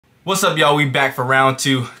What's up, y'all? We back for round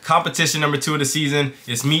 2. Competition number 2 of the season.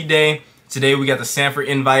 It's meet day. Today we got the Samford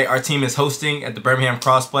invite. Our team is hosting at the Birmingham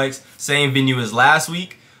Crossplex. Same venue as last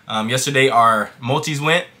week. Yesterday our multis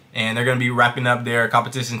went, and they're going to be wrapping up their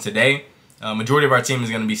competition today. Majority of our team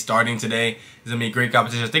is going to be starting today. It's going to be a great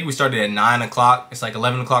competition. I think we started at 9 o'clock. It's like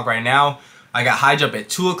 11 o'clock right now. I got high jump at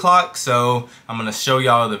 2 o'clock, so I'm going to show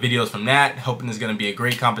y'all the videos from that. Hoping it's going to be a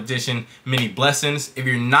great competition. Many blessings. If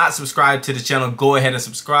you're not subscribed to the channel, go ahead and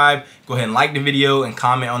subscribe. Go ahead and like the video and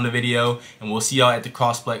comment on the video, and we'll see y'all at the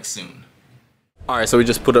Crossplex soon. Alright, so we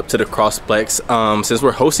just put up to the Crossplex. Since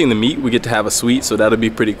we're hosting the meet, we get to have a suite, so that'll be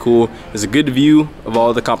pretty cool. There's a good view of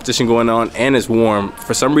all the competition going on, and it's warm.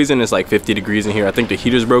 For some reason, it's like 50 degrees in here. I think the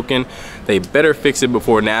heater's broken. They better fix it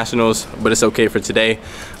before Nationals, but it's okay for today.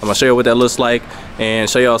 I'm gonna show you what that looks like and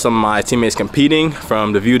show y'all some of my teammates competing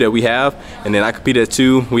from the view that we have. And then I competed at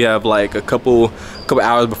 2. We have like a couple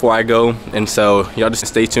hours before I go, and so y'all just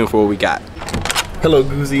stay tuned for what we got. Hello,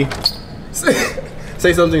 Goozy.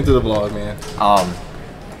 Say something to the vlog, man.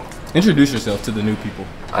 Introduce yourself to the new people.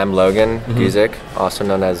 I'm Logan Guzik, also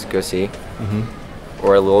known as Goosey,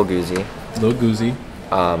 or Lil Goozy. Lil Goozy.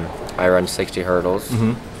 I run 60 hurdles.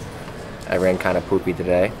 I ran kind of poopy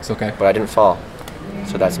today. It's okay. But I didn't fall,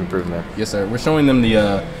 so that's improvement. Yes, sir. We're showing them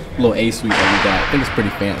the little A suite that we got. I think it's pretty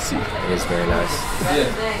fancy. It is very nice. Yeah.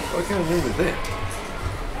 What kind of room is that?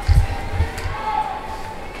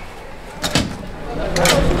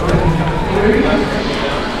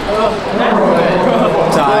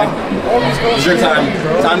 Ty, it's your time.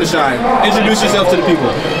 Time to shine. Introduce yourself to the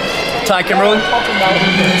people. Ty Kimberly.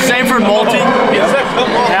 Samford multi. Yeah.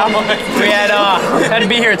 We had to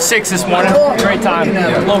be here at 6 this morning. Great time.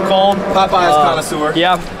 A little cold. Popeye's connoisseur.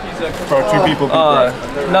 Yeah. For 2 people.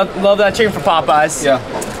 Love that chicken from Popeyes.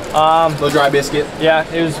 Yeah. Little dry biscuit. Yeah,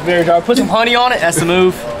 it was very dry. Put some honey on it. That's the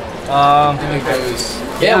move.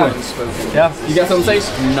 Yeah. You got something to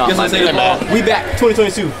say? No. We back.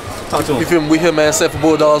 2022. Talk to him. You feel me? We here, man. Samford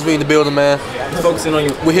Bulldogs. We in the building, man. Focusing on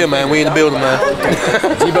you. We here, man. We in the building, man.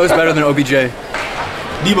 Debo's better than OBJ.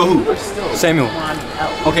 Debo who? Samuel.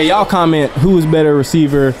 Okay, y'all comment who is better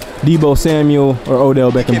receiver, Debo Samuel or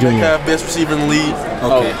Odell Beckham Jr. Metcalf, best receiver in the league.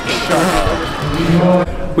 Okay.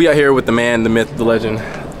 We out here with the man, the myth, the legend,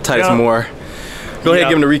 Titus Moore. Go ahead,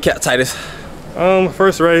 give him the recap, Titus.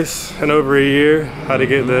 First race in over a year. Had to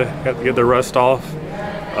get the rust off.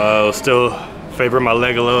 Still favor my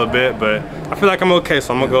leg a little bit, but I feel like I'm okay,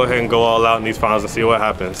 so I'm gonna go ahead and go all out in these finals and see what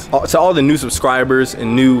happens. To all the new subscribers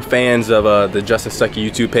and new fans of the Justin Stuckey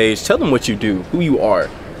YouTube page, tell them what you do, who you are.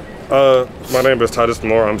 My name is Titus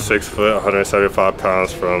Moore. I'm 6 foot, 175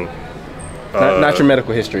 pounds from. Not your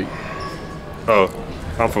medical history. Oh,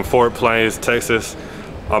 I'm from Fort Plains, Texas.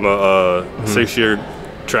 I'm a 6-year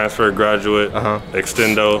transfer graduate,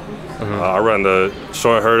 extendo. I run the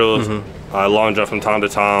short hurdles. I long jump from time to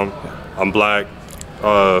time. I'm black.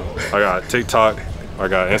 I got TikTok. I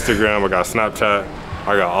got Instagram. I got Snapchat.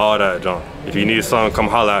 I got all that junk. If you need something, come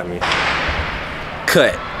holla at me.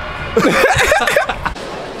 Cut.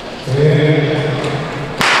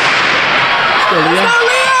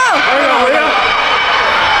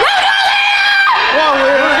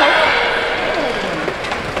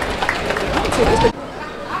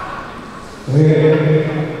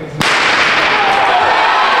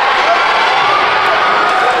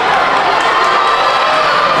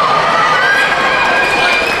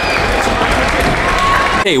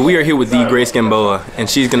 Hey, we are here with the Grace Gamboa, and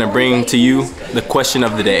she's gonna bring to you the question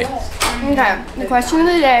of the day. Okay, the question of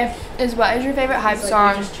the day is, what is your favorite hype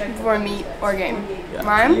song before a meet or game?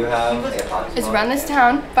 Mine is Run This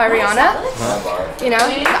Town by Rihanna. You know,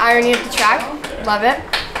 the irony of the track, love it.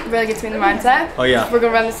 Really gets me in the mindset. Oh yeah. We're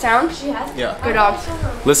gonna run this town. Yeah. Go Dogs.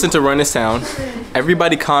 Listen to Run This Town.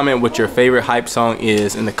 Everybody comment what your favorite hype song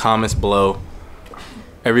is in the comments below.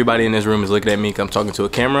 Everybody in this room is looking at me because I'm talking to a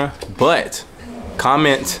camera, but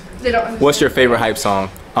comment what's your favorite hype song.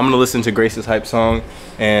 I'm gonna listen to Grace's hype song,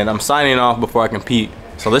 and I'm signing off before I compete,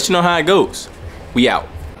 so let you know how it goes. We out.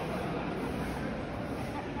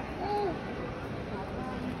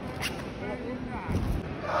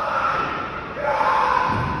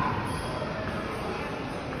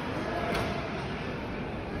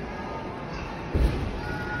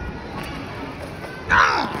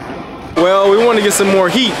 Well, we want to get some more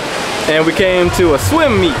heat, and we came to a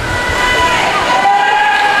swim meet.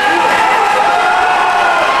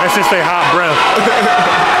 Let's just say hot breath.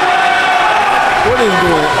 What is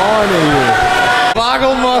going on in here?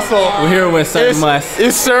 Vloggle muscle. We're here with Sir Muss.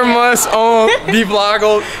 It's Sir Muss on the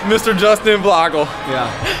Vloggle, Mr. Justin Vloggle. Yeah.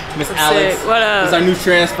 Miss Alex. What up? It's our new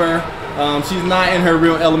transfer. She's not in her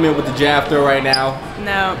real element with the jab throw right now.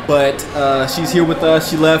 No. But she's here with us.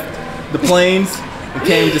 She left the Plains and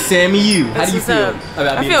came to Sammy U. How do you feel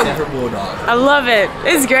about being a Samford Bulldog? I love it.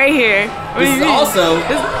 It's great here. This is also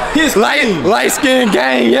his light skin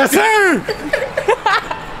gang. Yes, sir.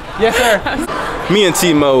 Yes, sir. Me and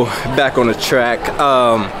T-Mo back on the track.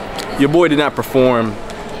 Your boy did not perform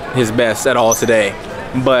his best at all today,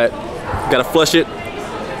 but gotta flush it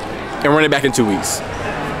and run it back in 2 weeks.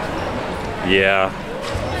 Yeah.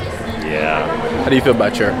 How do you feel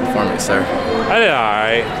about your performance, sir? I did all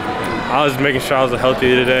right. I was making sure I was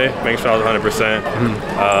healthy today, making sure I was 100%.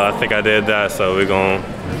 I think I did that, so we're gonna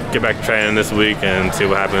get back to training this week and see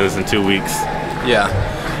what happens in 2 weeks. Yeah.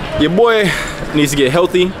 Your boy needs to get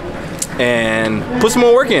healthy and put some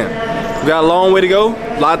more work in. We got a long way to go,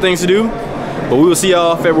 a lot of things to do, but we will see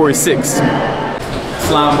y'all February 6th.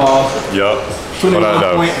 Slime ball. Yup.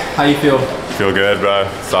 21 point. How you feel? Feel good, bro.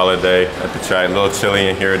 Solid day at the track. A little chilly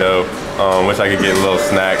in here though. Wish I could get a little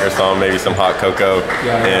snack or something, maybe some hot cocoa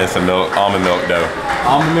and some milk, almond milk though.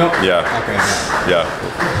 Almond milk? Yeah. Okay. Yeah.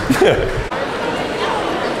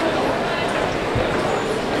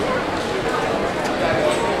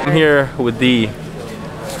 I'm here with the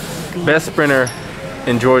best sprinter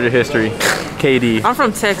in Georgia history, KD. I'm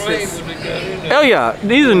from Texas. Hell yeah,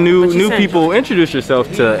 these are new people. Introduce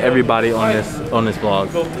yourself to everybody on this vlog.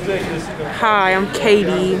 Hi, I'm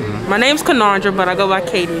Katie. My name's Kanandra, but I go by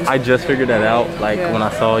Katie. I just figured that out, like when I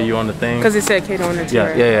saw you on the thing. Because it said Katie on it too.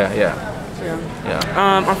 Yeah.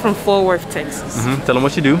 I'm from Fort Worth, Texas. Tell them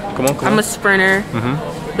what you do. Come on. I'm a sprinter.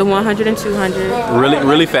 The 100 and 200.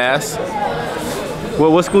 Really fast.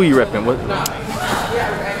 What school you repping? What?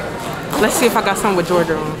 Let's see if I got something with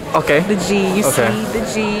Georgia on. Okay. The G, you see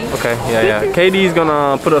the G. Okay, yeah. KD's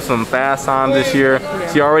gonna put up some fast times this year.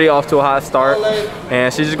 She's already off to a hot start,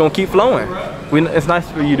 and she's just gonna keep flowing. It's nice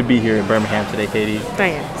for you to be here in Birmingham today, KD.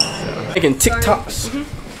 Thanks. Making TikToks.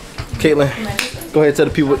 Caitlin, go ahead, tell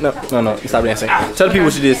the people. No, stop dancing. Tell the people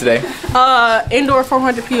what you did today. Indoor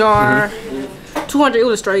 400 PR. 200, it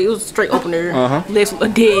was a straight opener. Legs were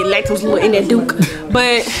dead, legs was a little in that duke.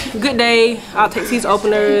 But good day, I'll take these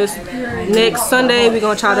openers. Next Sunday, we're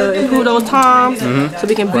gonna try to improve those times so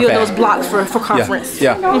we can build those blocks for conference.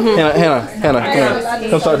 Yeah. Hannah,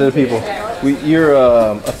 come talk to the people. You're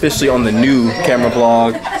officially on the new camera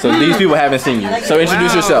vlog, so these people haven't seen you. So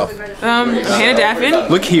introduce yourself. Hannah Daffin.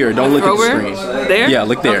 Look here, don't look at the screen. There? Yeah,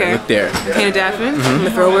 look there, okay. Look there. Hannah Daffin, I'm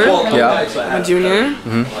a thrower. Yeah. I'm a junior.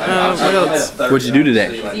 What else? What'd you do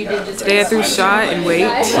today? Today I threw shot and weight.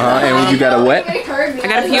 And you got a what? I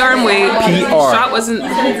got a PR and weight. PR. Shot wasn't the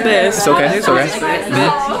best. It's okay, it's okay.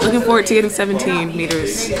 Looking forward to getting 17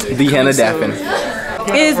 meters. The Hannah Daffin.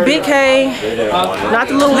 Is Big K, not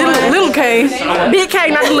the little K. Big K,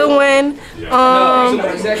 not the little one.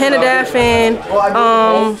 Hannah Daffin,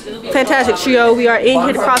 fantastic trio. We are in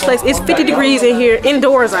here to Crossplex. It's 50 degrees in here,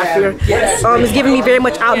 indoors out here. It's giving me very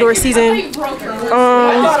much outdoor season.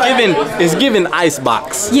 It's giving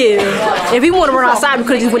icebox. Yeah. If we want to run outside, we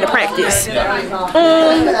could have just went to practice. The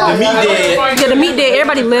meat day. Yeah, the meat day.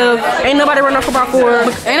 Everybody left. Ain't nobody running up about 4.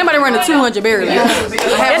 Ain't nobody running 200 barely. I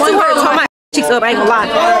had one girl talking my cheeks up, I ain't gonna lie.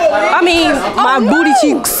 I mean, my booty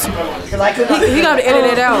cheeks. He got to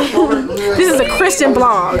edit it out. This is a Christian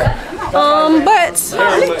blog. But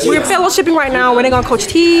we're fellowshipping right now. We're gonna Coach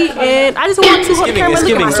T, and I just want to hold the camera.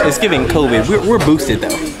 It's giving COVID. We're boosted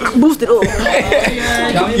though. Boosted up.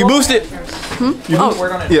 You boosted? You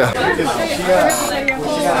yeah.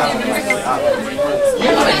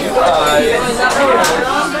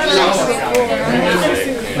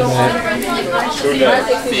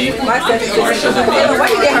 Why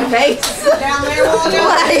you get her face? Like,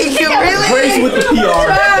 really? Grace with the PR.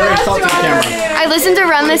 Grace, talk to the camera. I listened to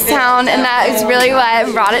Run This Town, and that is really why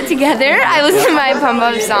I brought it together. I listened to my Pump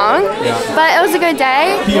Up song, but it was a good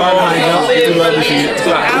day.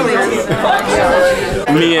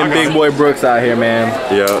 Me and Big Boy Brooks out here, man.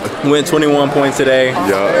 Yeah. Went 21 points today.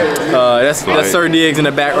 Yeah. That's Sir Diggs in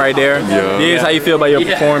the back right there. Yeah. Diggs, how you feel about your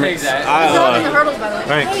performance?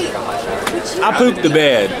 I pooped the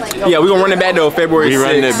bed. Yeah, we're gonna run it back though, February 6th. We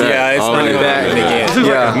running it back. Yeah, it's running it back again. This is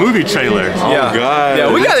like a movie trailer. Yeah. Oh, God.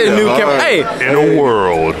 Yeah, we got a new camera. Hey, In a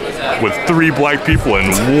world with 3 black people and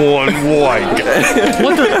 1 white.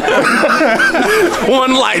 what the?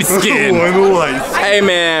 One light skin. 1 white. Hey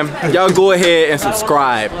man, y'all go ahead and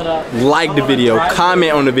subscribe, like the video,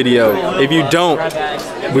 comment on the video. If you don't,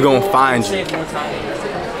 we're gonna find you.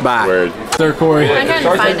 Bye. Word. Sir Corey. I'm trying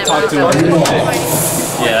to find him. Talk to him.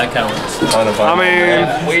 Yeah, that kind of works. I mean,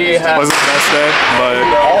 wasn't the best day, but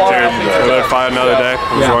dude, we'll fight another day.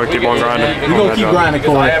 We're just gonna keep on grinding. We're gonna keep grinding,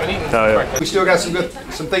 Corey. Hell yeah. We still got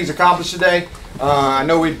some things accomplished today. I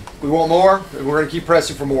know we want more, and we're gonna keep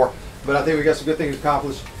pressing for more. But I think we got some good things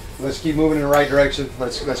accomplished. Let's keep moving in the right direction.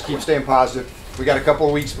 Let's keep staying positive. We got a couple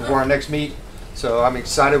of weeks before our next meet, so I'm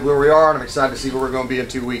excited where we are, and I'm excited to see where we're going to be in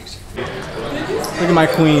 2 weeks. Look at my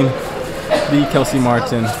queen, the Kelsey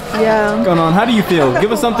Martin. Yeah. What's going on? How do you feel?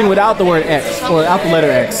 Give us something without the word X or without the letter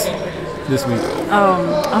X this week.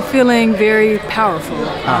 I'm feeling very powerful.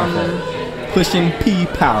 Pushing P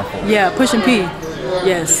powerful. Yeah, pushing P.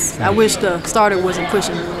 Yes. I wish the starter wasn't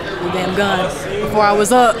pushing the damn gun before I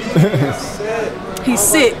was up. He's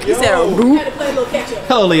sick. He said, "Root."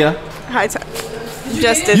 Hello, Leah. Hi,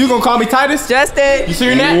 Justin. You gonna call me Titus? Justin. You see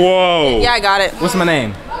your name? Whoa. Yeah, I got it. What's my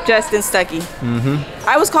name? Justin Stuckey.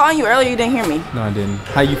 I was calling you earlier. You didn't hear me. No, I didn't.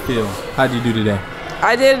 How you feel? How'd you do today?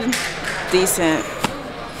 I did decent.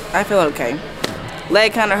 I feel okay.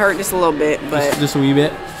 Leg kind of hurt just a little bit, but Just a wee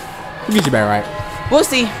bit. We'll get you back right. we'll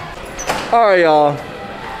see. All right, y'all.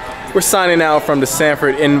 We're signing out from the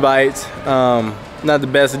Samford Invite. Not the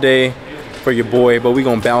best day for your boy, but we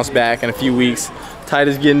gonna bounce back in a few weeks.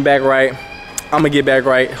 Titus getting back right. I'm gonna get back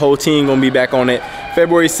right. Whole team gonna be back on it.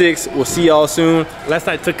 February 6th, we'll see y'all soon. Last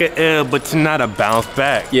night took an L, but tonight a bounce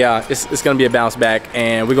back. Yeah, it's gonna be a bounce back,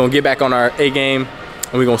 and we're gonna get back on our A game,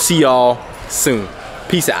 and we're gonna see y'all soon.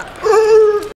 Peace out.